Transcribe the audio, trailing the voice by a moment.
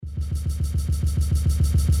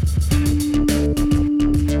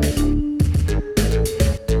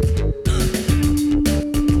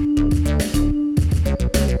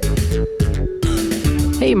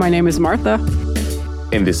My name is Martha.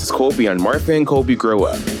 And this is Colby on Martha and Colby Grow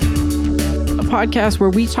Up, A podcast where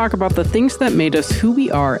we talk about the things that made us who we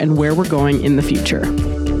are and where we're going in the future.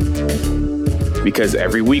 because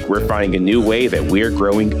every week we're finding a new way that we're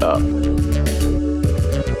growing up.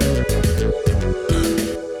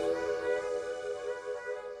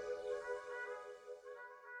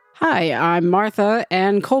 Hi, I'm Martha,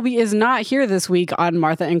 and Colby is not here this week on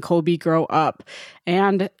Martha and Colby Grow Up.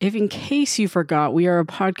 And if in case you forgot, we are a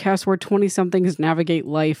podcast where 20-somethings navigate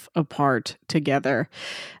life apart together.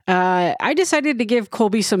 I decided to give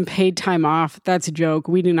Colby some paid time off. That's a joke.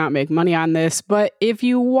 We do not make money on this. But if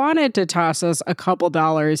you wanted to toss us a couple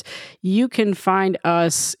dollars, you can find our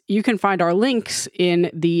links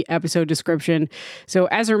in the episode description. So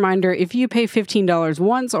as a reminder, if you pay $15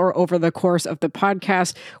 once or over the course of the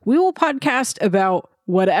podcast, we will podcast about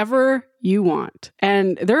whatever you want.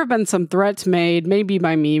 And there have been some threats made, maybe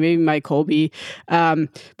by me, maybe by Colby.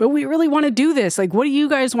 But we really want to do this. Like, what do you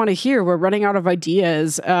guys want to hear? We're running out of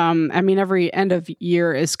ideas. Every end of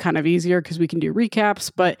year is kind of easier because we can do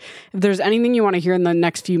recaps. But if there's anything you want to hear in the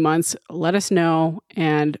next few months, let us know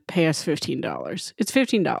and pay us $15. It's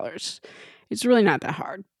 $15. It's really not that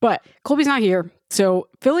hard. But Colby's not here. So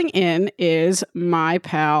filling in is my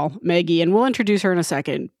pal, Maggie, and we'll introduce her in a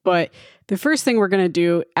second. But the first thing we're going to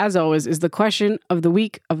do, as always, is the question of the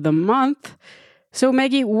week of the month. So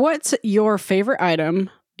Maggie, what's your favorite item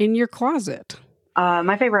in your closet?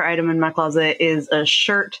 My favorite item in my closet is a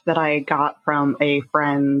shirt that I got from a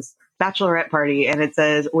friend's bachelorette party, and it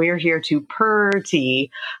says, "We're here to purr tea."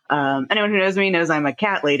 Anyone who knows me knows I'm a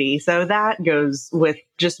cat lady, so that goes with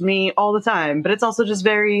just me all the time. But it's also just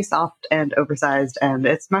very soft and oversized, and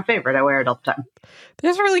it's my favorite. I wear it all the time.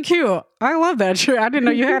 That's really cute. I love that shirt. I didn't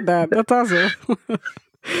know you had that. That's awesome.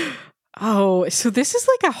 Oh, so this is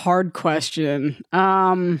like a hard question.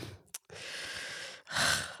 Let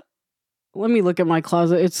me look at my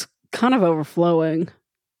closet. It's kind of overflowing.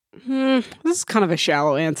 This is kind of a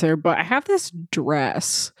shallow answer, but I have this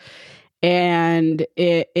dress and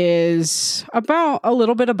it is about a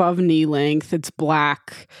little bit above knee length. It's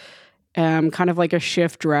black, kind of like a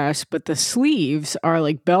shift dress, but the sleeves are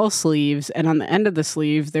like bell sleeves. And on the end of the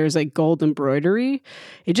sleeve, there's like gold embroidery.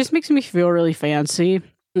 It just makes me feel really fancy.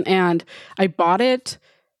 And I bought it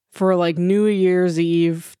for like New Year's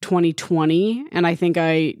Eve 2020. And I think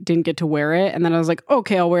I didn't get to wear it. And then I was like,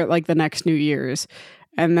 okay, I'll wear it like the next New Year's.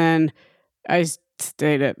 And then I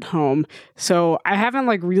stayed at home. So I haven't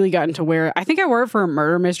like really gotten to wear it. I think I wore it for a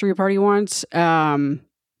murder mystery party once.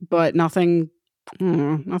 But nothing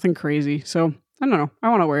crazy. So I don't know. I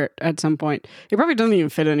want to wear it at some point. It probably doesn't even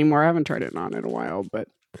fit anymore. I haven't tried it on in a while, but.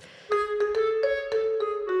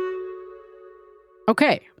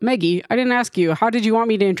 Okay, Maggie, I didn't ask you. How did you want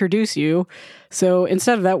me to introduce you? So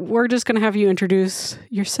instead of that, we're just going to have you introduce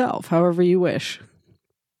yourself, however you wish.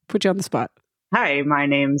 Put you on the spot. Hi, my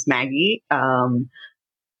name's Maggie.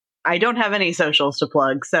 I don't have any socials to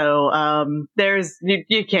plug, so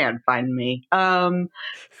you can't find me. I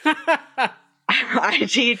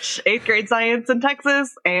teach 8th grade science in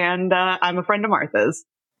Texas, and I'm a friend of Martha's.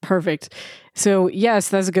 Perfect. So yes,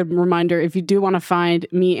 that's a good reminder. If you do want to find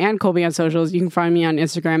me and Colby on socials, you can find me on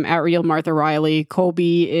Instagram at Real Martha Riley.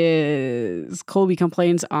 Colby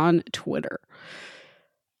Complains on Twitter.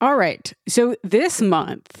 All right. So this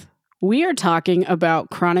month, we are talking about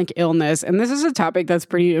chronic illness, and this is a topic that's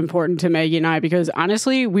pretty important to Maggie and I because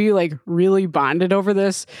honestly, we like really bonded over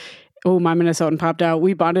this. Oh, my Minnesotan popped out.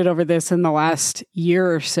 We bonded over this in the last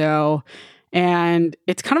year or so, and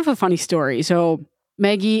it's kind of a funny story. So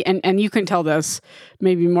Maggie, and you can tell this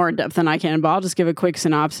maybe more in depth than I can, but I'll just give a quick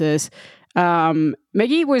synopsis.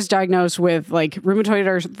 Maggie was diagnosed with like rheumatoid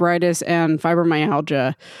arthritis and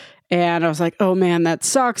fibromyalgia. And I was like, oh man, that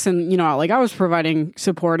sucks. And, I was providing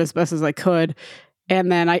support as best as I could. And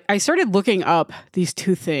then I started looking up these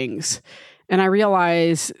two things. And I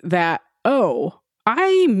realized that,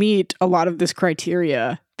 I meet a lot of this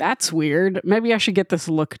criteria. That's weird. Maybe I should get this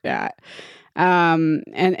looked at.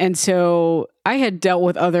 And so I had dealt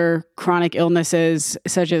with other chronic illnesses,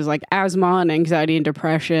 such as like asthma and anxiety and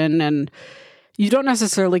depression. And you don't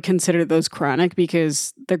necessarily consider those chronic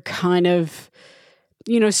because they're kind of,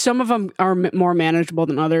 some of them are more manageable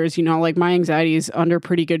than others. Like my anxiety is under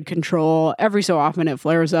pretty good control. Every so often it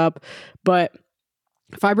flares up. But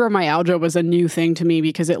fibromyalgia was a new thing to me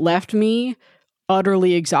because it left me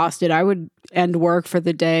utterly exhausted. I would end work for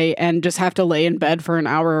the day and just have to lay in bed for an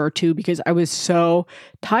hour or two because I was so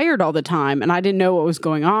tired all the time and I didn't know what was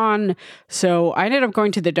going on. So I ended up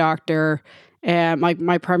going to the doctor And like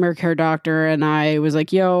my primary care doctor, and I was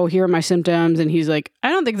like, yo, here are my symptoms. And he's like, I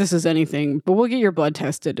don't think this is anything, but we'll get your blood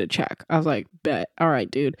tested to check. I was like, bet. All right,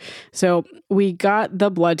 dude. So we got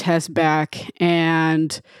the blood test back,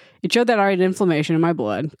 and it showed that I had inflammation in my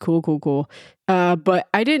blood. Cool. But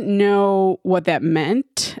I didn't know what that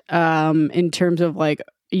meant in terms of like,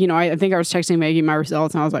 I think I was texting Maggie my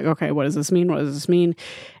results, and I was like, okay, what does this mean?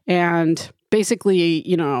 And basically,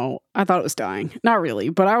 I thought it was dying. Not really,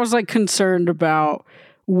 but I was like concerned about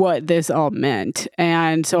what this all meant.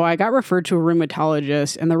 And so I got referred to a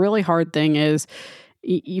rheumatologist. And the really hard thing is,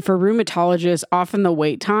 for rheumatologists, often the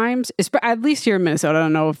wait times, at least here in Minnesota, I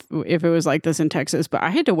don't know if it was like this in Texas, but I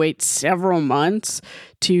had to wait several months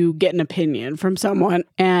to get an opinion from someone.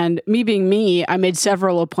 And me being me, I made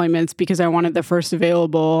several appointments because I wanted the first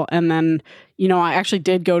available. And then, I actually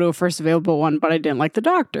did go to a first available one, but I didn't like the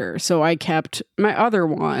doctor. So I kept my other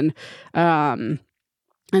one. And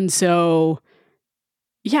so,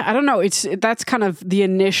 yeah, I don't know. That's kind of the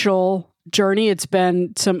initial journey. It's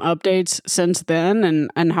been some updates since then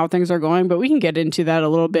and how things are going, but we can get into that a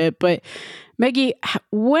little bit. But Maggie,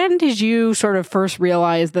 when did you sort of first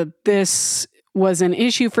realize that this was an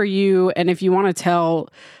issue for you? And if you want to tell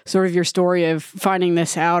sort of your story of finding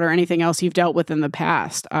this out or anything else you've dealt with in the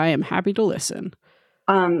past, I am happy to listen.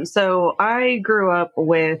 So I grew up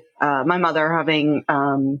with my mother having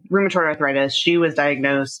rheumatoid arthritis. She was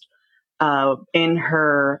diagnosed in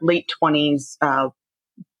her late 20s,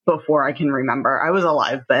 before I can remember. I was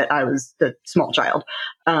alive, but I was the small child.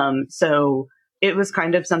 So it was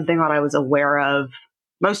kind of something that I was aware of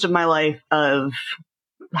most of my life, of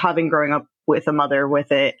having growing up with a mother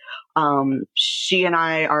with it. She and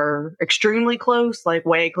I are extremely close, like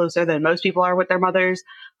way closer than most people are with their mothers.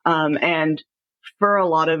 And for a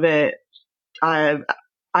lot of it, I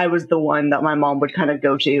was the one that my mom would kind of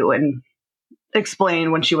go to and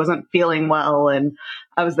explain when she wasn't feeling well. And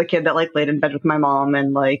I was the kid that like laid in bed with my mom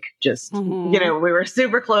and like just, we were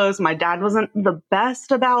super close. My dad wasn't the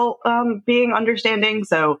best about being understanding.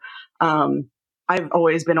 So I've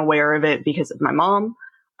always been aware of it because of my mom.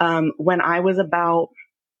 When I was about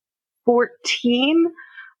 14,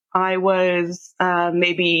 I was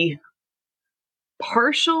maybe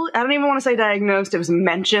partial. I don't even want to say diagnosed. It was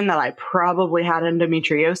mentioned that I probably had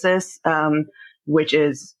endometriosis, which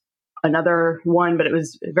is another one, but it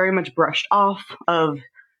was very much brushed off of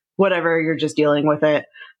whatever, you're just dealing with it.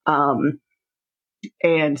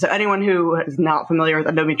 And so anyone who is not familiar with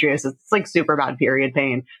endometriosis, it's like super bad period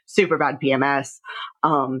pain, super bad PMS.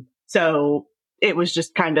 So it was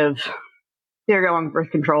just kind of, here you go on birth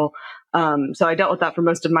control. So I dealt with that for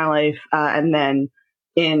most of my life. And then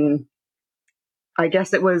I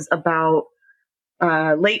guess it was about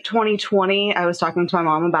late 2020, I was talking to my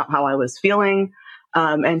mom about how I was feeling.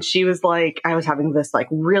 And she was like, I was having this like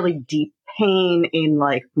really deep pain in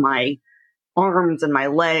like my arms and my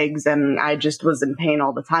legs. And I just was in pain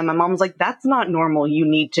all the time. My mom was like, that's not normal. You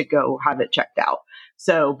need to go have it checked out.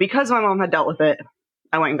 So because my mom had dealt with it,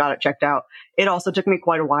 I went and got it checked out. It also took me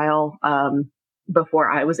quite a while, before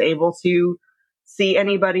I was able to see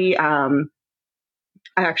anybody. I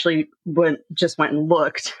actually went and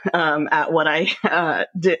looked, at what I,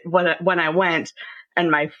 did when I went, and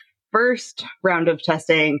my first round of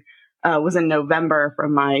testing was in November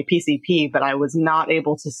from my PCP, but I was not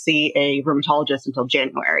able to see a rheumatologist until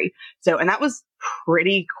January. So, and that was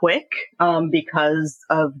pretty quick because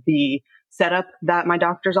of the setup that my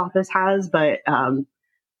doctor's office has. But I'm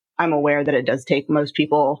aware that it does take most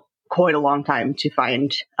people quite a long time to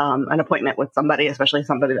find an appointment with somebody, especially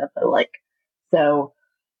somebody that they like. So,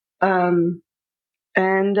 and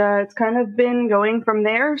it's kind of been going from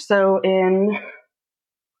there. So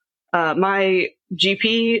my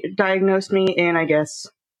GP diagnosed me in, I guess,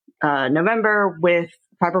 November with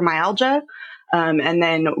fibromyalgia. And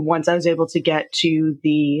then once I was able to get to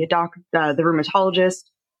the rheumatologist,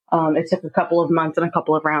 it took a couple of months and a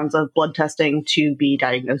couple of rounds of blood testing to be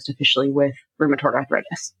diagnosed officially with rheumatoid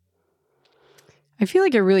arthritis. I feel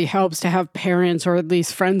like it really helps to have parents or at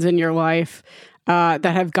least friends in your life that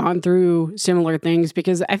have gone through similar things,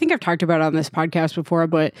 because I think I've talked about it on this podcast before,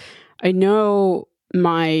 but I know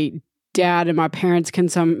my dad and my parents can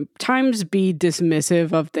sometimes be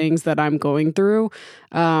dismissive of things that I'm going through.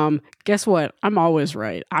 Guess what? I'm always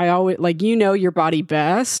right. I always, your body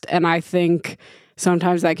best. And I think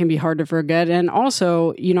sometimes that can be hard to forget. And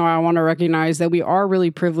also, I want to recognize that we are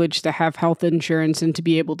really privileged to have health insurance and to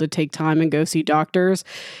be able to take time and go see doctors,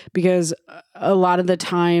 because a lot of the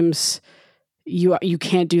times, you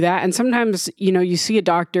can't do that. And sometimes, you see a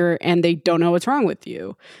doctor and they don't know what's wrong with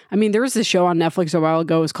you. I mean, there was this show on Netflix a while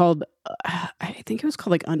ago. It was called, I think it was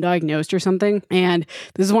called like Undiagnosed or something. And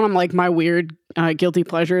this is one of like my weird guilty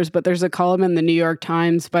pleasures, but there's a column in the New York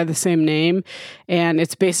Times by the same name. And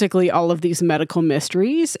it's basically all of these medical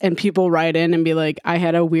mysteries. And people write in and be like, I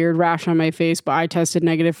had a weird rash on my face, but I tested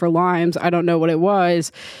negative for Lyme's. I don't know what it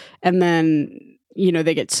was. And then,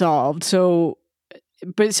 they get solved. So,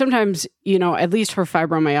 but sometimes, at least for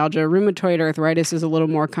fibromyalgia, rheumatoid arthritis is a little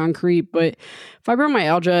more concrete, but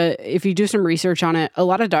fibromyalgia, if you do some research on it, a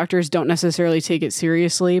lot of doctors don't necessarily take it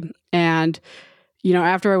seriously. And,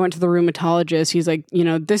 after I went to the rheumatologist, he's like,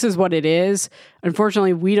 this is what it is.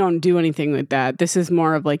 Unfortunately, we don't do anything with that. This is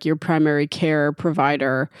more of like your primary care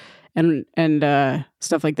provider and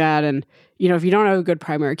stuff like that. And, if you don't have a good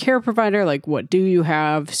primary care provider, like what do you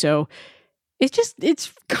have? So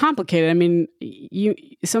it's complicated. I mean,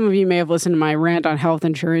 some of you may have listened to my rant on health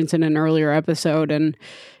insurance in an earlier episode, and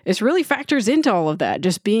it really factors into all of that,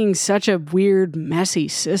 just being such a weird, messy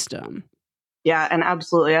system. Yeah, and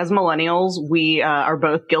absolutely. As millennials, we are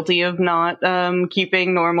both guilty of not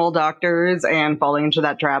keeping normal doctors and falling into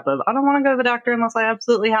that trap of, I don't want to go to the doctor unless I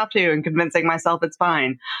absolutely have to, and convincing myself it's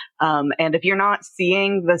fine. And if you're not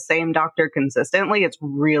seeing the same doctor consistently, it's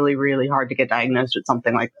really, really hard to get diagnosed with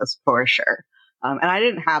something like this for sure. And I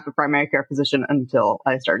didn't have a primary care physician until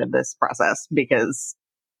I started this process because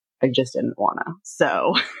I just didn't want to.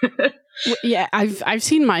 So, yeah, I've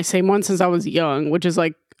seen my same one since I was young, which is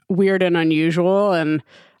like weird and unusual. And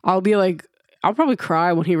I'll probably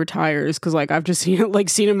cry when he retires because like I've just seen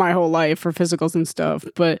it my whole life for physicals and stuff.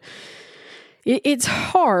 But it's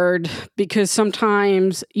hard because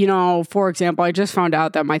sometimes, for example, I just found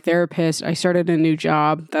out that my therapist, I started a new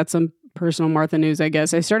job. That's some personal Martha news, I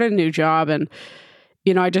guess. I started a new job and,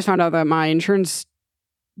 I just found out that my insurance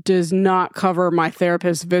does not cover my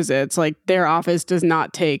therapist visits. Like their office does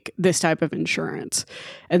not take this type of insurance.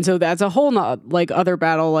 And so that's a whole other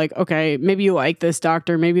battle. Like, okay, maybe you like this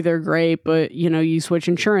doctor, maybe they're great, but you switch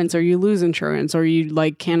insurance or you lose insurance or you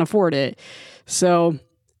can't afford it. So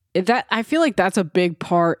that I feel like that's a big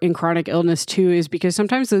part in chronic illness too, is because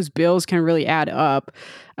sometimes those bills can really add up.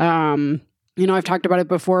 I've talked about it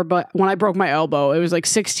before, but when I broke my elbow, it was like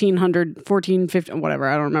 $1,600, $1,450, whatever.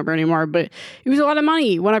 I don't remember anymore, but it was a lot of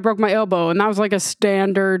money when I broke my elbow. And that was like a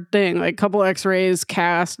standard thing, like a couple x-rays,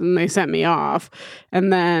 cast, and they sent me off.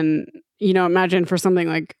 And then, imagine for something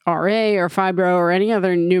like RA or fibro or any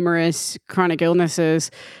other numerous chronic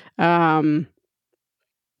illnesses, it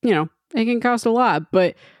can cost a lot.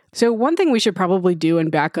 But so one thing we should probably do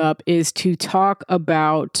and back up is to talk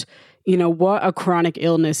about what a chronic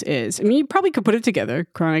illness is. I mean, you probably could put it together.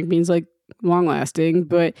 Chronic means like long lasting,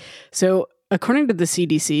 but so according to the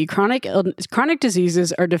CDC, chronic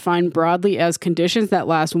diseases are defined broadly as conditions that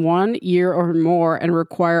last 1 year or more and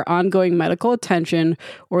require ongoing medical attention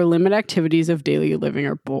or limit activities of daily living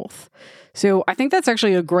or both. So I think that's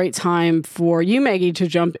actually a great time for you, Maggie, to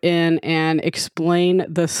jump in and explain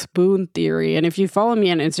the spoon theory. And if you follow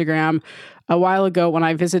me on Instagram, a while ago when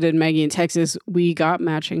I visited Maggie in Texas, we got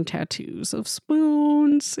matching tattoos of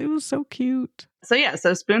spoons. It was so cute.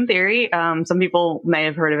 So spoon theory, some people may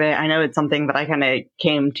have heard of it. I know it's something that I kind of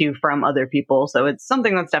came to from other people. So it's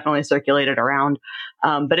something that's definitely circulated around.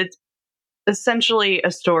 But it's essentially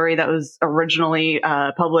a story that was originally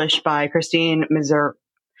published by Christine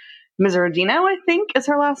Miserodino, I think is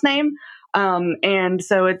her last name. And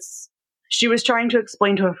so she was trying to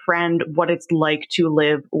explain to a friend what it's like to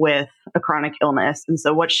live with a chronic illness. And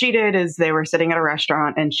so what she did is they were sitting at a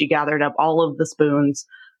restaurant and she gathered up all of the spoons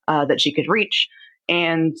that she could reach.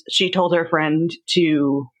 And she told her friend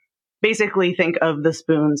to basically think of the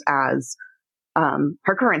spoons as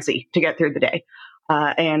her currency to get through the day.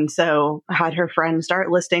 And so had her friend start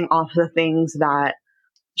listing off the things that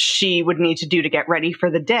she would need to do to get ready for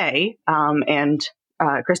the day. And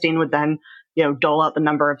Christine would then dole out the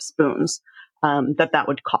number of spoons that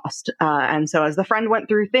would cost. And so as the friend went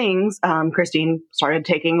through things, Christine started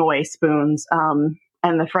taking away spoons.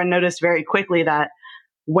 And the friend noticed very quickly that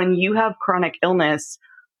when you have chronic illness,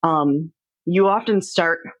 you often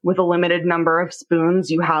start with a limited number of spoons.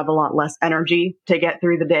 You have a lot less energy to get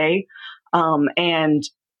through the day. And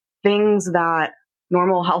things that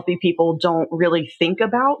normal, healthy people don't really think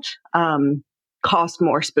about cost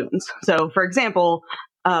more spoons. So, for example,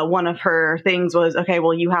 one of her things was, okay,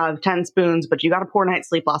 well, you have 10 spoons, but you got a poor night's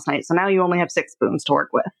sleep last night. So now you only have 6 spoons to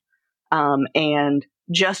work with. And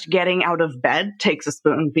just getting out of bed takes a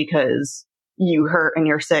spoon because you hurt and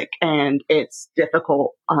you're sick and it's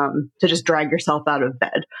difficult to just drag yourself out of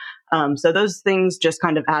bed. So those things just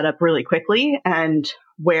kind of add up really quickly. And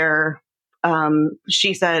where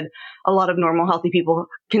She said a lot of normal, healthy people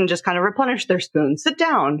can just kind of replenish their spoons, sit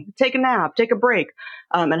down, take a nap, take a break,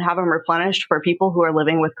 and have them replenished. For people who are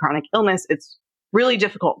living with chronic illness, it's really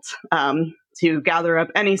difficult to gather up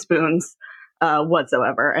any spoons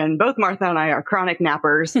whatsoever. And both Martha and I are chronic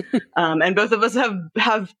nappers. And both of us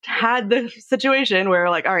have had the situation where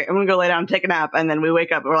like, all right, I'm going to go lay down and take a nap. And then we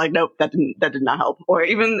wake up and we're like, nope, that did not help. Or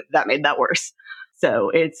even that made that worse.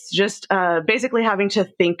 So it's just basically having to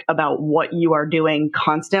think about what you are doing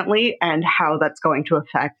constantly and how that's going to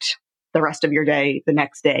affect the rest of your day, the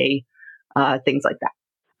next day, things like that.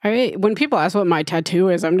 All right. When people ask what my tattoo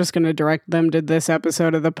is, I'm just going to direct them to this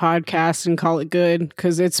episode of the podcast and call it good,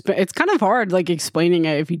 because it's kind of hard like explaining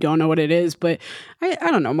it if you don't know what it is. But I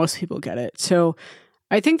don't know. Most people get it. So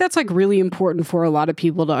I think that's like really important for a lot of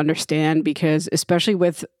people to understand, because especially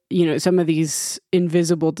with, you know, some of these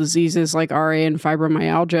invisible diseases like RA and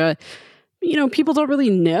fibromyalgia, you know, people don't really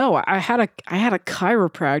know. I had a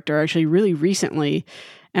chiropractor actually really recently.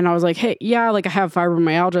 And I was like, hey, yeah, like I have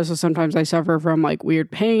fibromyalgia, so sometimes I suffer from like weird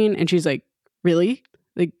pain. And she's like, really?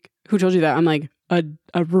 Like, who told you that? I'm like, a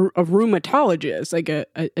rheumatologist, like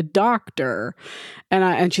a doctor.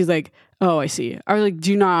 And she's like, oh, I see. I was like,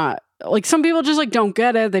 do not, like some people just like don't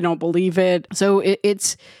get it. They don't believe it. So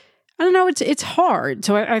it's, I don't know, it's hard.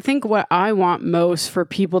 So I think what I want most for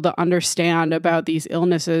people to understand about these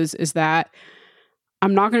illnesses is that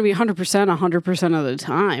I'm not going to be 100% of the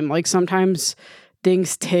time. Like sometimes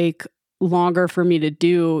things take longer for me to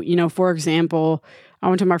do. You know, for example, I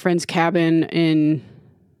went to my friend's cabin in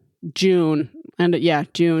June. And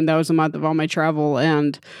June, that was the month of all my travel.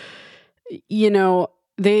 And, you know,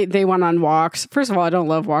 they went on walks. First of all, I don't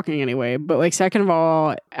love walking anyway. But like, second of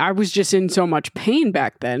all, I was just in so much pain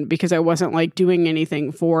back then because I wasn't like doing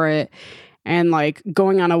anything for it. And like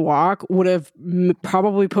going on a walk would have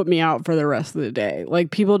probably put me out for the rest of the day.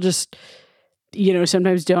 Like people just, you know,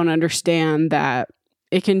 sometimes don't understand that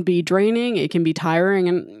it can be draining, it can be tiring,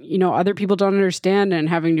 and, you know, other people don't understand, and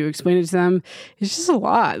having to explain it to them is just a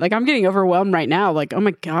lot. Like, I'm getting overwhelmed right now. Like, oh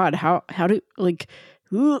my God, how do, like,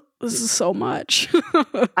 this is so much.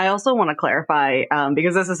 I also want to clarify,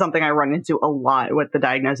 because this is something I run into a lot with the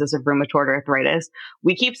diagnosis of rheumatoid arthritis.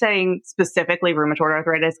 We keep saying specifically rheumatoid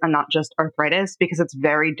arthritis and not just arthritis, because it's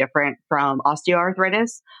very different from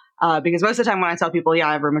osteoarthritis. Because most of the time when I tell people, yeah,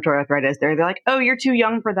 I have rheumatoid arthritis, they're like, oh, you're too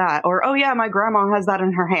young for that. Or, oh, yeah, my grandma has that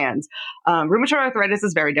in her hands. Rheumatoid arthritis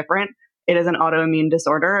is very different. It is an autoimmune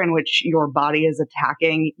disorder in which your body is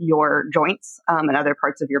attacking your joints and other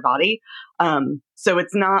parts of your body. So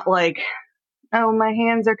it's not like, oh, my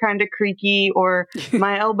hands are kind of creaky or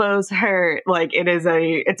my elbows hurt. Like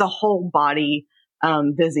it's a whole body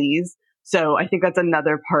disease. So I think that's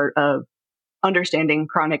another part of understanding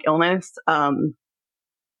chronic illness.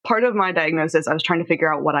 Part of my diagnosis, I was trying to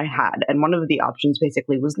figure out what I had. And one of the options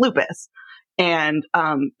basically was lupus. And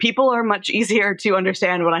people are much easier to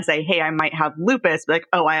understand when I say, hey, I might have lupus. Like,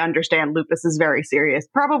 oh, I understand lupus is very serious.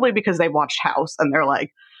 Probably because they watched House and they're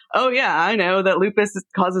like, oh, yeah, I know that lupus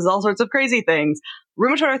causes all sorts of crazy things.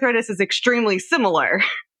 Rheumatoid arthritis is extremely similar.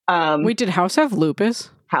 Wait, did House have lupus?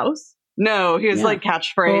 House? No, his like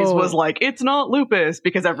catchphrase was like, it's not lupus,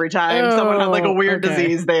 because every time someone had like a weird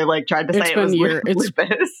disease, they like tried to say it was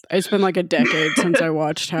lupus. It's been like a decade since I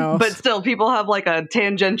watched House. But still, people have like a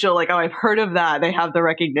tangential, like, oh, I've heard of that. They have the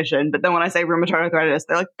recognition. But then when I say rheumatoid arthritis,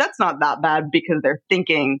 they're like, that's not that bad, because they're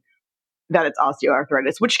thinking that it's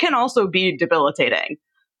osteoarthritis, which can also be debilitating.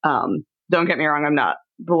 Don't get me wrong, I'm not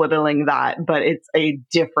belittling that, but it's a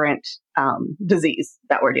different disease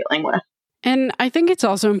that we're dealing with. And I think it's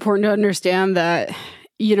also important to understand that,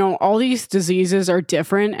 you know, all these diseases are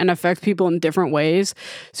different and affect people in different ways.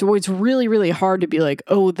 So it's really, really hard to be like,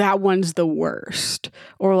 oh, that one's the worst.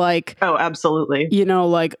 Or like, oh, absolutely. You know,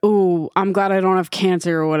 like, oh, I'm glad I don't have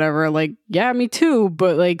cancer or whatever. Like, yeah, me too.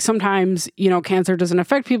 But like sometimes, you know, cancer doesn't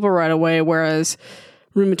affect people right away. Whereas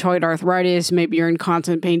rheumatoid arthritis, maybe you're in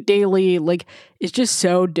constant pain daily. Like, it's just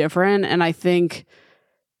so different. And I think,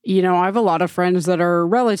 you know, I have a lot of friends that are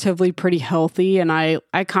relatively pretty healthy, and I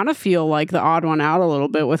kind of feel like the odd one out a little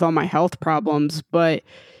bit with all my health problems. But,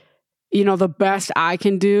 you know, the best I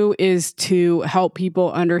can do is to help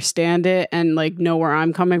people understand it and like know where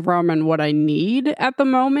I'm coming from and what I need at the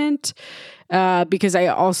moment. Because I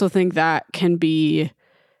also think that can be,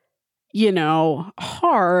 you know,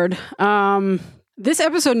 hard. This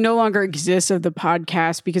episode no longer exists of the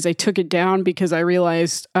podcast because I took it down because I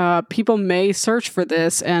realized people may search for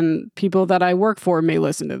this and people that I work for may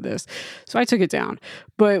listen to this. So I took it down.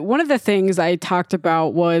 But one of the things I talked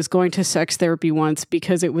about was going to sex therapy once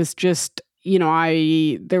because it was just, you know,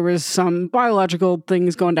 there was some biological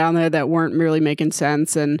things going down there that weren't really making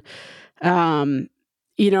sense. And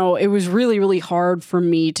It was really, really hard for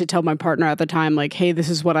me to tell my partner at the time, like, hey, this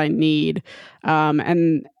is what I need.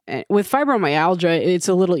 And with fibromyalgia, it's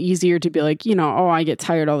a little easier to be like, I get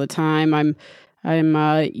tired all the time.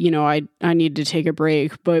 I need to take a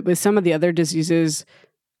break. But with some of the other diseases,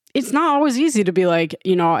 it's not always easy to be like,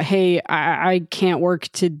 hey, I can't work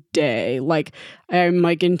today. Like, I'm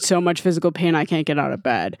like in so much physical pain, I can't get out of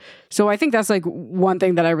bed. So I think that's like one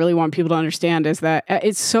thing that I really want people to understand is that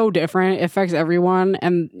it's so different. It affects everyone.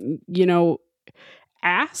 And,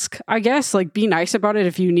 ask, I guess, like be nice about it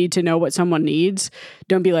if you need to know what someone needs.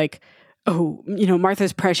 Don't be like, oh,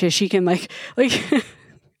 Martha's precious. She can like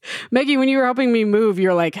Maggie, when you were helping me move,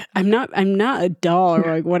 you're like, I'm not a doll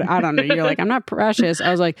or like what, I don't know. You're like, I'm not precious. I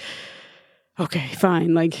was like, okay,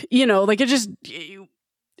 fine. Like, like it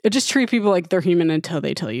just treat people like they're human until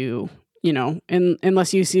they tell you,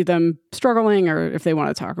 unless you see them struggling or if they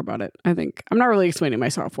want to talk about it. I think I'm not really explaining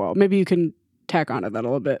myself well. Maybe you can tack onto that a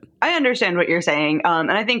little bit. I understand what you're saying. And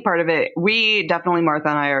I think part of it, Martha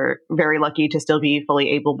and I are very lucky to still be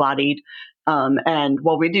fully able-bodied. And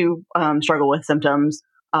while we do struggle with symptoms,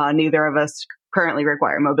 neither of us currently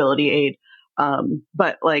require mobility aid.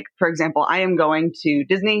 But like, for example, I am going to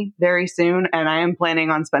Disney very soon and I am planning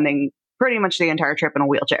on spending pretty much the entire trip in a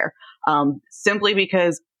wheelchair, simply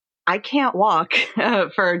because I can't walk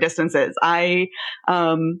for distances.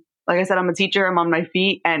 Like I said, I'm a teacher, I'm on my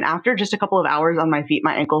feet, and after just a couple of hours on my feet,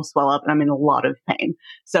 my ankles swell up and I'm in a lot of pain.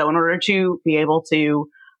 So in order to be able to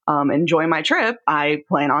enjoy my trip, I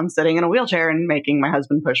plan on sitting in a wheelchair and making my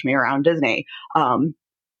husband push me around Disney.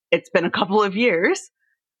 It's been a couple of years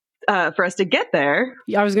for us to get there.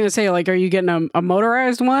 I was going to say, like, are you getting a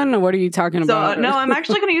motorized one? Or what are you talking about? No, I'm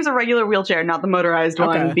actually going to use a regular wheelchair, not the motorized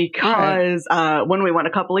one, because when we went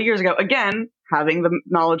a couple of years ago, again, having the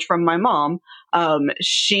knowledge from my mom,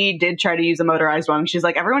 she did try to use a motorized one. She's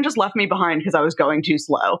like, everyone just left me behind because I was going too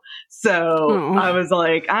slow. So I was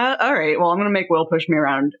like, all right, well, I'm going to make Will push me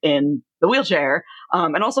around in the wheelchair.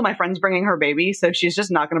 And also my friend's bringing her baby, so she's just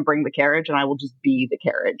not going to bring the carriage and I will just be the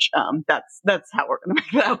carriage. That's how we're going to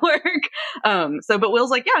make that work. But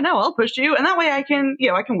Will's like, yeah, no, I'll push you. And that way I can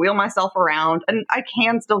wheel myself around and I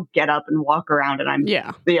can still get up and walk around. And I'm,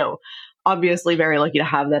 obviously very lucky to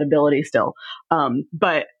have that ability still.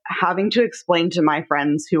 But having to explain to my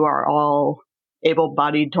friends who are all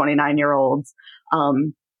able-bodied 29-year-olds,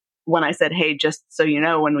 when I said, hey, just so you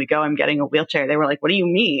know, when we go, I'm getting a wheelchair, they were like, what do you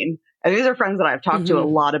mean? And these are friends that I've talked to a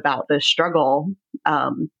lot about this struggle.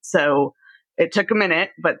 So it took a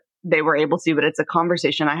minute, but they were able to, but it's a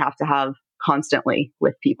conversation I have to have constantly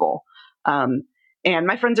with people. And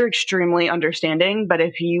my friends are extremely understanding, but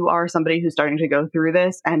if you are somebody who's starting to go through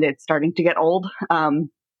this and it's starting to get old,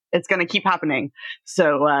 it's going to keep happening.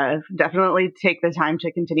 So definitely take the time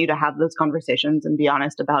to continue to have those conversations and be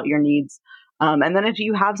honest about your needs. And then if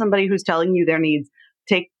you have somebody who's telling you their needs,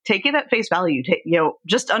 take it at face value.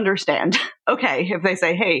 Just understand. Okay, if they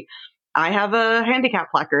say, hey, I have a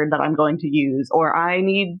handicap placard that I'm going to use, or I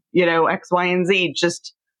need, X, Y, and Z,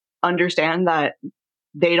 just understand that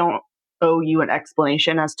they don't owe you an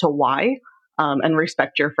explanation as to why, and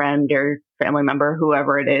respect your friend, your family member,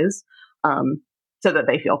 whoever it is, so that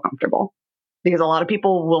they feel comfortable. Because a lot of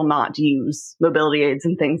people will not use mobility aids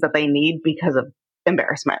and things that they need because of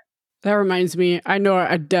embarrassment. That reminds me, I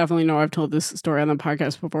definitely know I've told this story on the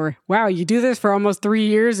podcast before. Wow, you do this for almost 3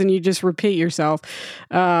 years and you just repeat yourself.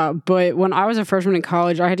 But when I was a freshman in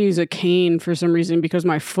college, I had to use a cane for some reason because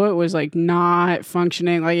my foot was like not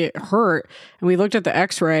functioning, like it hurt. And we looked at the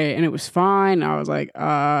x-ray and it was fine. I was like,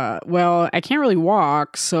 well, I can't really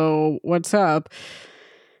walk, so what's up?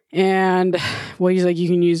 And well, he's like, you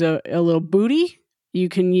can use a little booty. You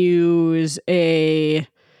can use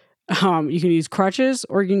you can use crutches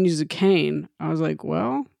or you can use a cane. I was like,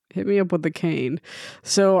 well, hit me up with the cane.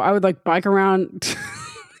 So I would like bike around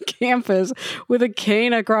campus with a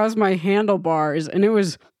cane across my handlebars. And it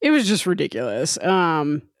was just ridiculous.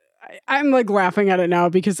 I'm like laughing at it now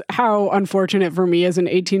because how unfortunate for me as an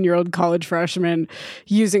 18-year-old college freshman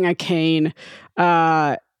using a cane.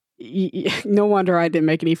 No wonder I didn't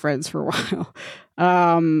make any friends for a while.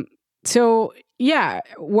 So yeah,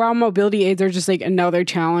 while mobility aids are just like another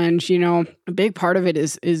challenge, a big part of it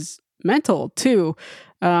is mental too.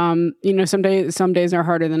 Some days are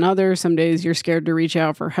harder than others. Some days you're scared to reach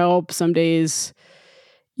out for help. Some days,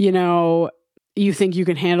 you think you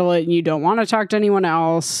can handle it and you don't want to talk to anyone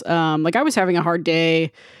else. Like I was having a hard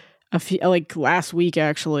day last week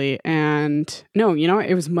actually. And no,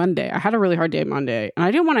 it was Monday. I had a really hard day Monday and I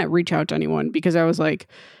didn't want to reach out to anyone because I was like,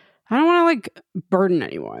 I don't want to burden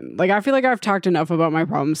anyone. Like, I feel like I've talked enough about my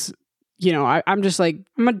problems, I'm just like,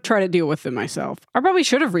 I'm going to try to deal with it myself. I probably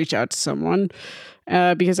should have reached out to someone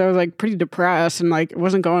because I was like pretty depressed and like it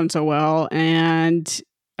wasn't going so well. And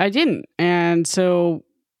I didn't. And so,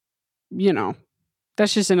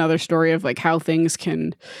 that's just another story of like how things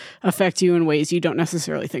can affect you in ways you don't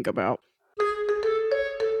necessarily think about.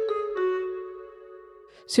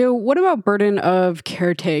 So what about burden of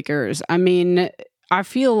caretakers? I mean, I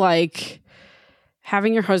feel like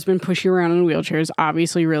having your husband push you around in a wheelchair is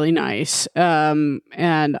obviously really nice. And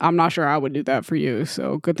I'm not sure I would do that for you.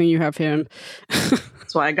 So good thing you have him.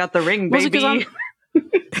 That's why I got the ring, baby.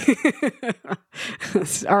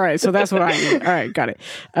 All right. So that's what I need. All right. Got it.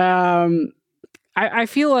 I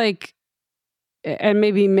feel like, and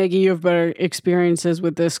maybe Maggie, you have better experiences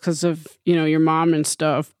with this because of, your mom and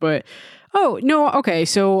stuff, but oh, no. Okay.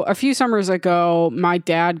 So a few summers ago, my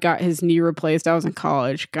dad got his knee replaced. I was in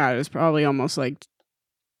college. God, it was probably almost like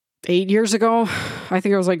 8 years ago. I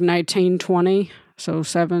think it was like 1920. So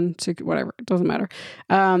 7, 6, whatever. It doesn't matter.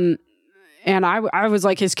 And I was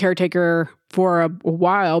like his caretaker for a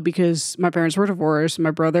while because my parents were divorced.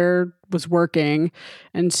 My brother was working.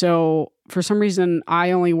 And so for some reason,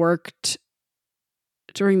 I only worked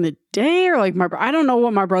during the day or like I don't know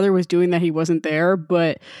what my brother was doing that he wasn't there,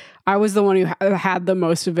 but I was the one who had the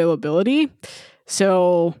most availability.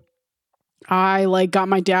 So I like got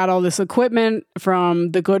my dad all this equipment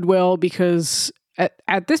from the Goodwill because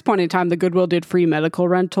at this point in time, the Goodwill did free medical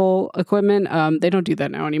rental equipment. They don't do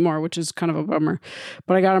that now anymore, which is kind of a bummer.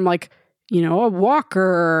 But I got him like, a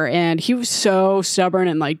walker, and he was so stubborn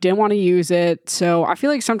and like didn't want to use it. So I feel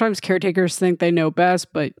like sometimes caretakers think they know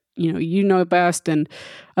best, but you know best. And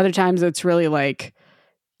other times it's really like,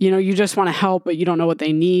 you just want to help, but you don't know what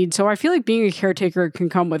they need. So I feel like being a caretaker can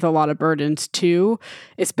come with a lot of burdens too,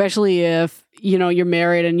 especially if, you're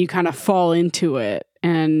married and you kind of fall into it.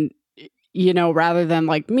 And, rather than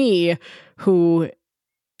like me, who's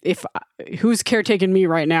caretaking me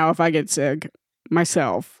right now if I get sick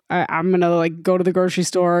myself, I'm going to like go to the grocery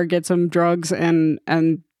store, get some drugs and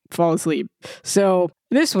fall asleep. So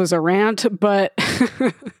this was a rant, but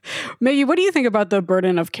Maggie, what do you think about the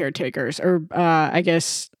burden of caretakers? Or I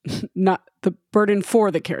guess not the burden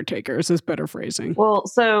for the caretakers is better phrasing. Well,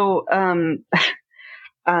 so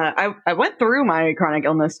I went through my chronic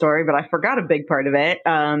illness story, but I forgot a big part of it.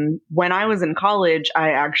 When I was in college,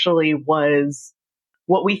 I actually was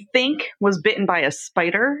what we think was bitten by a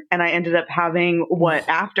spider. And I ended up having what,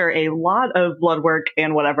 after a lot of blood work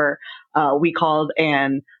and whatever, we called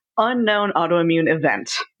an unknown autoimmune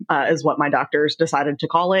event, is what my doctors decided to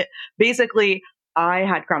call it. Basically, I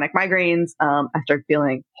had chronic migraines. I started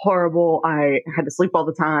feeling horrible. I had to sleep all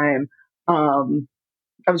the time.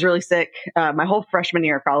 I was really sick. My whole freshman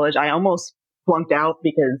year of college, I almost flunked out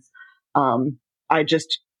because I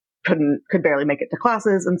just could barely make it to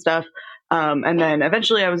classes and stuff. And then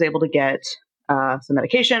eventually I was able to get some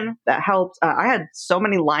medication that helped. I had so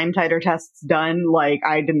many Lyme titer tests done, like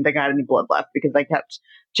I didn't think I had any blood left because I kept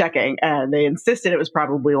checking and they insisted it was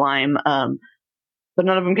probably Lyme, but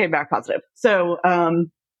none of them came back positive. So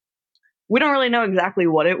we don't really know exactly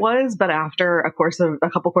what it was, but after a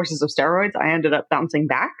couple courses of steroids, I ended up bouncing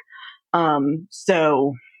back.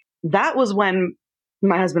 So that was when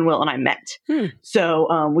my husband Will and I met.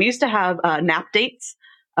 So we used to have nap dates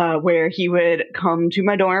where he would come to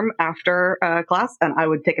my dorm after class and I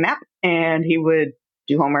would take a nap and he would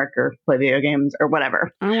do homework or play video games or whatever.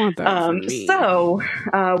 I want that for me. So,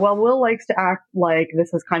 while Will likes to act like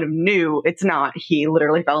this is kind of new, it's not. He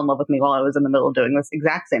literally fell in love with me while I was in the middle of doing this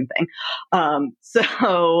exact same thing.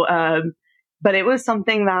 But it was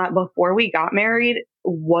something that before we got married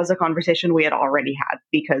was a conversation we had already had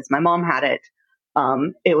because my mom had it.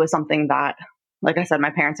 It was something that, like I said, my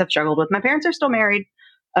parents have struggled with. My parents are still married,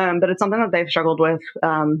 but it's something that they've struggled with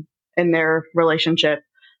in their relationship.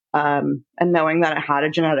 And knowing that it had a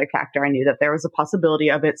genetic factor, I knew that there was a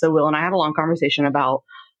possibility of it. So Will and I had a long conversation about,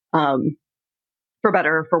 for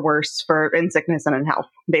better, for worse, in sickness and in health,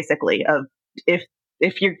 basically, of if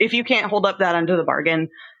you can't hold up that end of the bargain,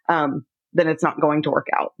 then it's not going to work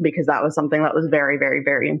out, because that was something that was very, very,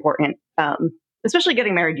 very important. Especially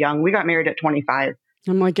getting married young. We got married at 25.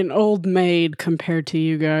 I'm like an old maid compared to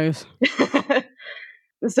you guys.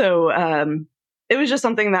 So, it was just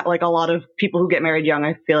something that like a lot of people who get married young,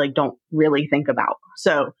 I feel like don't really think about.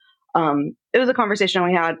 So, it was a conversation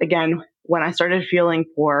we had again, when I started feeling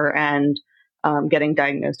poor and, getting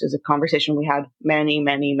diagnosed, is a conversation we had many,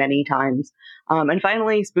 many, many times. And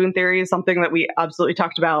finally, spoon theory is something that we absolutely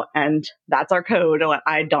talked about. And that's our code.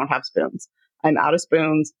 I don't have spoons. I'm out of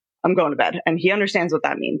spoons. I'm going to bed. And he understands what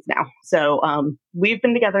that means now. So, we've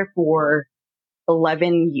been together for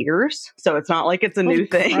 11 years. So it's not like it's a new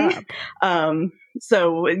thing.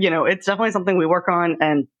 So, it's definitely something we work on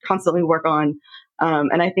and constantly work on.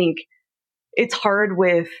 And I think it's hard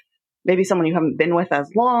with maybe someone you haven't been with as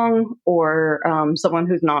long, or someone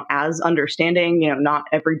who's not as understanding. Not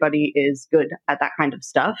everybody is good at that kind of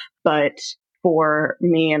stuff. But for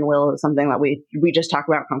me and Will, it's something that we just talk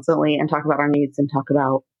about constantly and talk about our needs and talk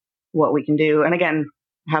about what we can do. And again,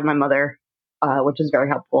 I have my mother, which is very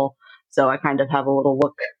helpful. So I kind of have a little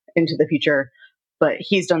look into the future. But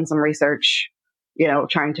he's done some research,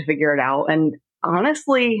 trying to figure it out. And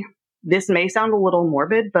honestly, this may sound a little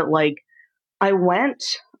morbid, but I went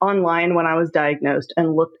online when I was diagnosed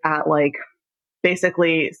and looked at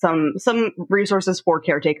basically some resources for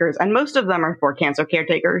caretakers, and most of them are for cancer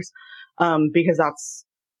caretakers, because that's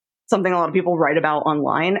something a lot of people write about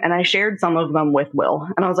online. And I shared some of them with Will,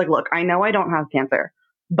 and I was like, look, I know I don't have cancer,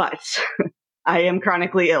 but I am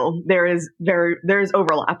chronically ill. There's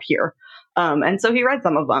overlap here. And so he read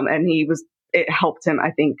some of them, and it helped him,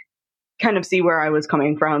 I think, kind of see where I was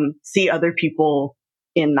coming from, see other people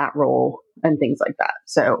in that role and things like that.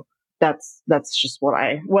 So that's just what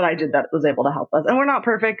I did that was able to help us. And we're not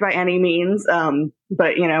perfect by any means.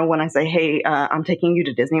 But when I say, hey, I'm taking you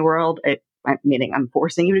to Disney World, meaning I'm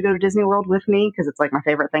forcing you to go to Disney World with me because it's my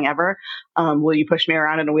favorite thing ever. Will you push me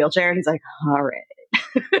around in a wheelchair? And he's like, all right.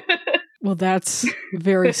 Well, that's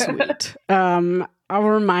very sweet. I'll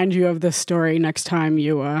remind you of this story next time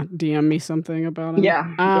you DM me something about it.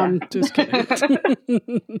 Yeah. Just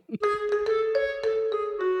kidding.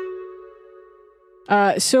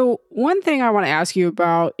 So one thing I want to ask you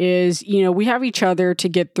about is, we have each other to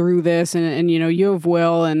get through this, and you have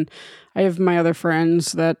Will, and I have my other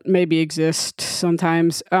friends that maybe exist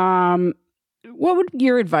sometimes. What would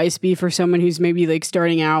your advice be for someone who's maybe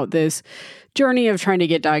starting out this journey of trying to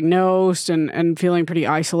get diagnosed and feeling pretty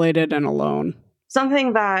isolated and alone?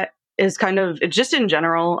 Something that is kind of just in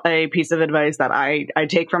general a piece of advice that I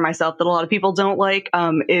take for myself that a lot of people don't like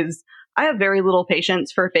is I have very little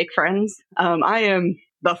patience for fake friends. I am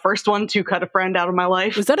the first one to cut a friend out of my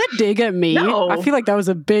life. Was that a dig at me? No. I feel like that was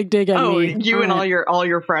a big dig at me. You and all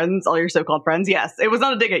your friends, all your so-called friends. Yes, it was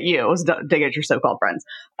not a dig at you. It was a dig at your so-called friends.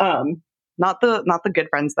 Not the good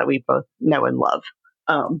friends that we both know and love.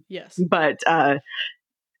 Yes. But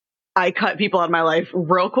I cut people out of my life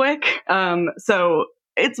real quick. So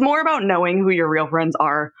it's more about knowing who your real friends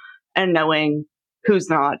are and knowing who's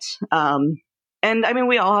not. And I mean,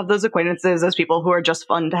 we all have those acquaintances, those people who are just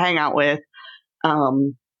fun to hang out with,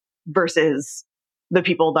 versus the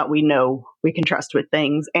people that we know we can trust with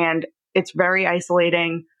things. And it's very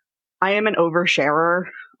isolating. I am an oversharer,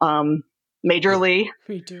 majorly.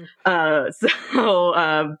 Me too. I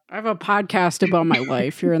have a podcast about my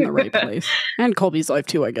life. You're in the right place. And Colby's life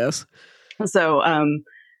too, I guess. So,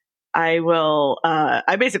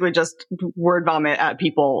 I basically just word vomit at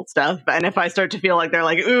people stuff. And if I start to feel like they're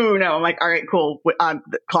like, ooh, no, I'm like, all right, cool.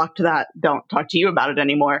 Clock to that. Don't talk to you about it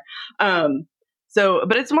anymore. But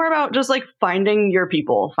it's more about just finding your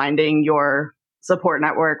people, finding your support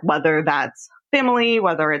network, whether that's family,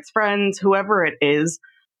 whether it's friends, whoever it is,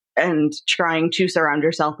 and trying to surround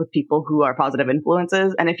yourself with people who are positive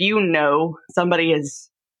influences. And if somebody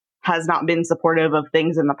has not been supportive of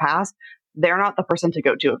things in the past, they're not the person to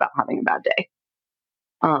go to about having a bad day.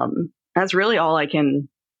 That's really all I can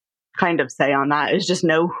kind of say on that, is just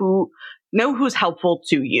know who's helpful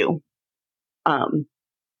to you,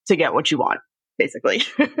 to get what you want, basically.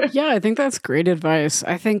 Yeah, I think that's great advice.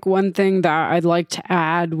 I think one thing that I'd like to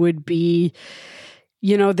add would be,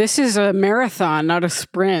 this is a marathon, not a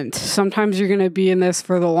sprint. Sometimes you're going to be in this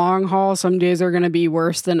for the long haul. Some days are going to be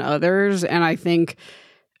worse than others. And I think,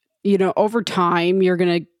 over time, you're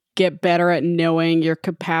going to get better at knowing your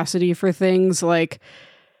capacity for things.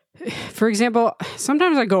 For example,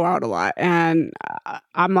 sometimes I go out a lot and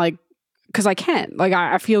I'm because I can.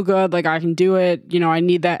 I feel good. I can do it. I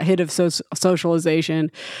need that hit of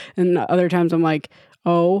socialization. And other times I'm like,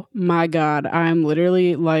 oh my God, I'm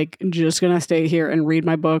literally just going to stay here and read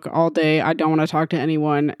my book all day. I don't want to talk to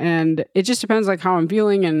anyone. And it just depends how I'm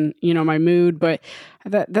feeling and, my mood. But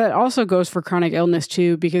that also goes for chronic illness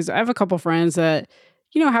too, because I have a couple friends that,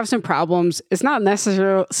 have some problems. It's not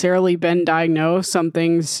necessarily been diagnosed. Some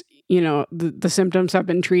things, the symptoms have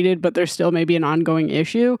been treated, but there's still maybe an ongoing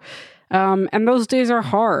issue. And those days are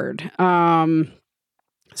hard.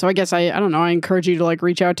 So I guess I don't know, I encourage you to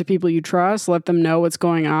reach out to people you trust, let them know what's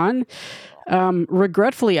going on.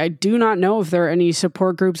 Regretfully, I do not know if there are any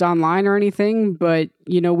support groups online or anything, but,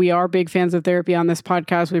 we are big fans of therapy on this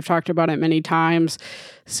podcast. We've talked about it many times.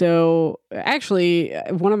 So actually,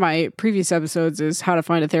 one of my previous episodes is how to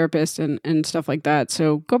find a therapist and stuff like that.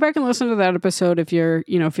 So go back and listen to that episode if you're,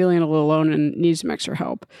 feeling a little alone and need some extra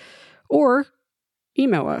help. Or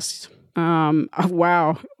email us.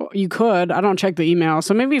 Wow, you could. I don't check the email.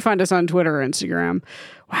 So maybe find us on Twitter or Instagram.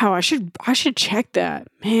 Wow, I should check that.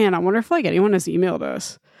 Man, I wonder if anyone has emailed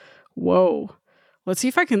us. Whoa. Let's see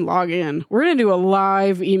if I can log in. We're going to do a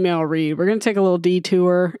live email read. We're going to take a little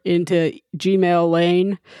detour into Gmail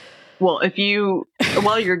lane. Well,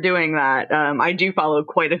 while you're doing that, I do follow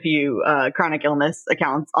quite a few chronic illness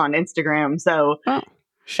accounts on Instagram. So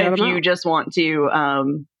if you just want to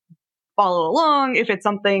follow along, if it's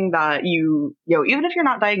something that even if you're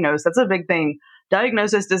not diagnosed, that's a big thing.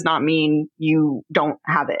 Diagnosis does not mean you don't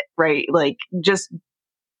have it, right? Just,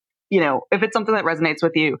 if it's something that resonates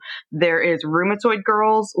with you, there is Rheumatoid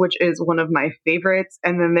Girls, which is one of my favorites.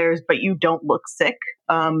 And then there's But You Don't Look Sick.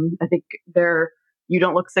 I think they're You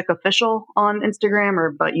Don't Look Sick Official on Instagram,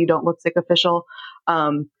 or But You Don't Look Sick Official.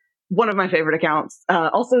 One of my favorite accounts.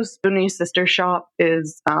 Also, Spoonie's Sister Shop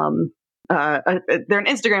is, they're an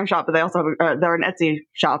Instagram shop, but they also have, they're an Etsy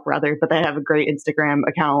shop rather, but they have a great Instagram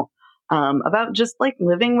account about just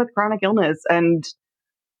living with chronic illness. And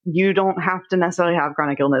you don't have to necessarily have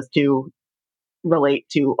chronic illness to relate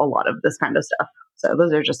to a lot of this kind of stuff. So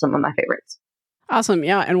those are just some of my favorites. Awesome.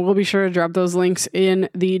 Yeah. And we'll be sure to drop those links in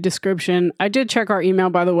the description. I did check our email,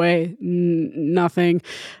 by the way. Nothing.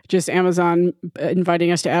 Just Amazon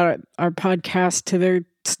inviting us to add our podcast to their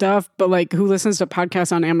stuff. But who listens to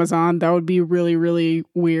podcasts on Amazon? That would be really, really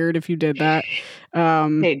weird if you did that.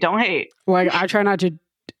 Hey, don't hate. I try not to.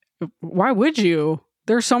 Why would you?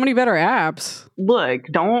 There's so many better apps. Look,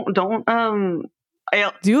 don't. Do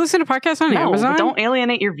you listen to podcasts on Amazon? Don't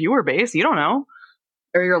alienate your viewer base. You don't know.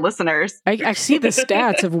 Or your listeners. I see the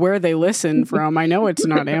stats of where they listen from. I know it's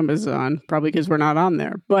not Amazon, probably because we're not on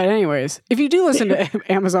there. But anyways, if you do listen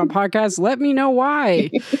to Amazon podcasts, let me know why.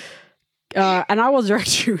 And I will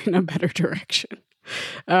direct you in a better direction.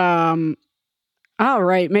 All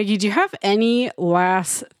right, Maggie, do you have any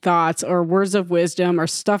last thoughts or words of wisdom or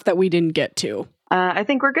stuff that we didn't get to? I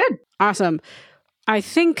think we're good. Awesome. I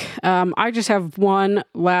think I just have one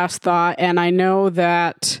last thought, and I know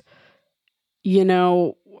that,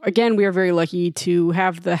 again, we are very lucky to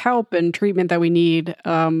have the help and treatment that we need.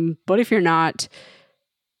 But if you're not,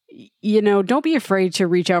 don't be afraid to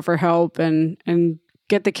reach out for help and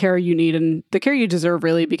get the care you need and the care you deserve,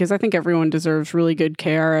 really, because I think everyone deserves really good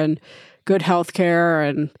care and good health care.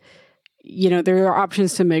 And, there are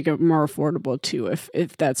options to make it more affordable, too, if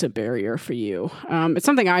that's a barrier for you. It's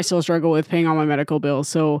something I still struggle with, paying all my medical bills.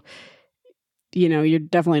 So, you're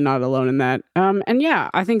definitely not alone in that. And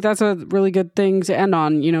yeah, I think that's a really good thing to end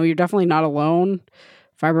on. You're definitely not alone.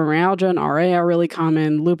 Fibromyalgia and RA are really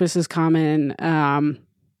common. Lupus is common.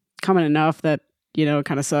 Common enough that, it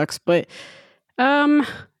kind of sucks. But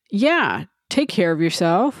yeah, take care of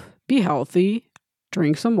yourself. Be healthy.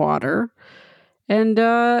 Drink some water. And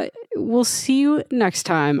we'll see you next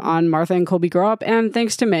time on Martha and Colby Grow Up. And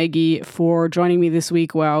thanks to Maggie for joining me this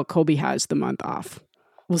week while Colby has the month off.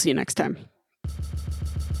 We'll see you next time.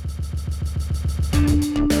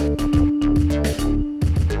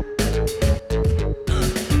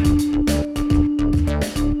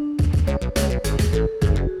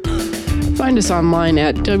 Find us online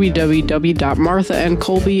at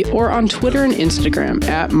www.marthaandcolby or on Twitter and Instagram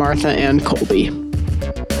at Martha and Colby.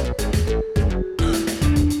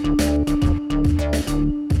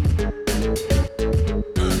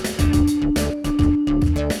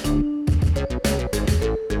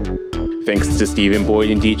 Thanks to Stephen Boyd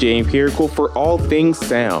and DJ Empirical for all things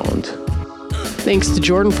sound. Thanks to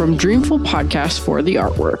Jordan from Dreamful Podcast for the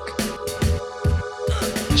artwork.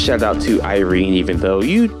 Shout out to Irene, even though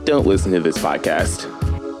you don't listen to this podcast.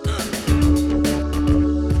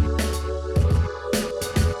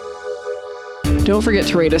 Don't forget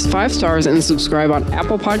to rate us 5 stars and subscribe on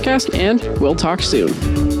Apple Podcast, and we'll talk soon.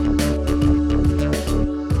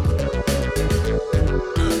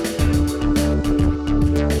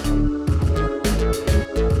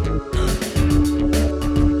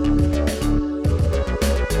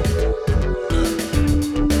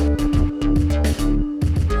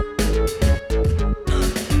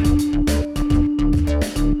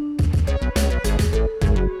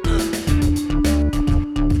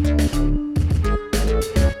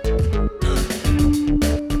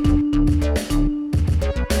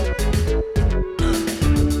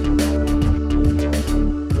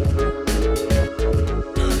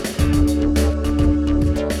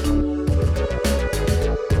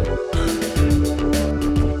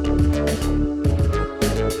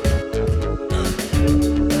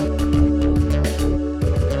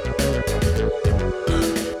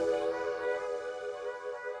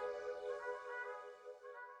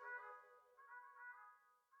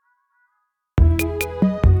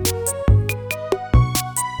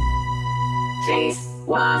 This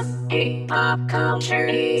was a Pop Culture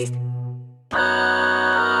Podcast.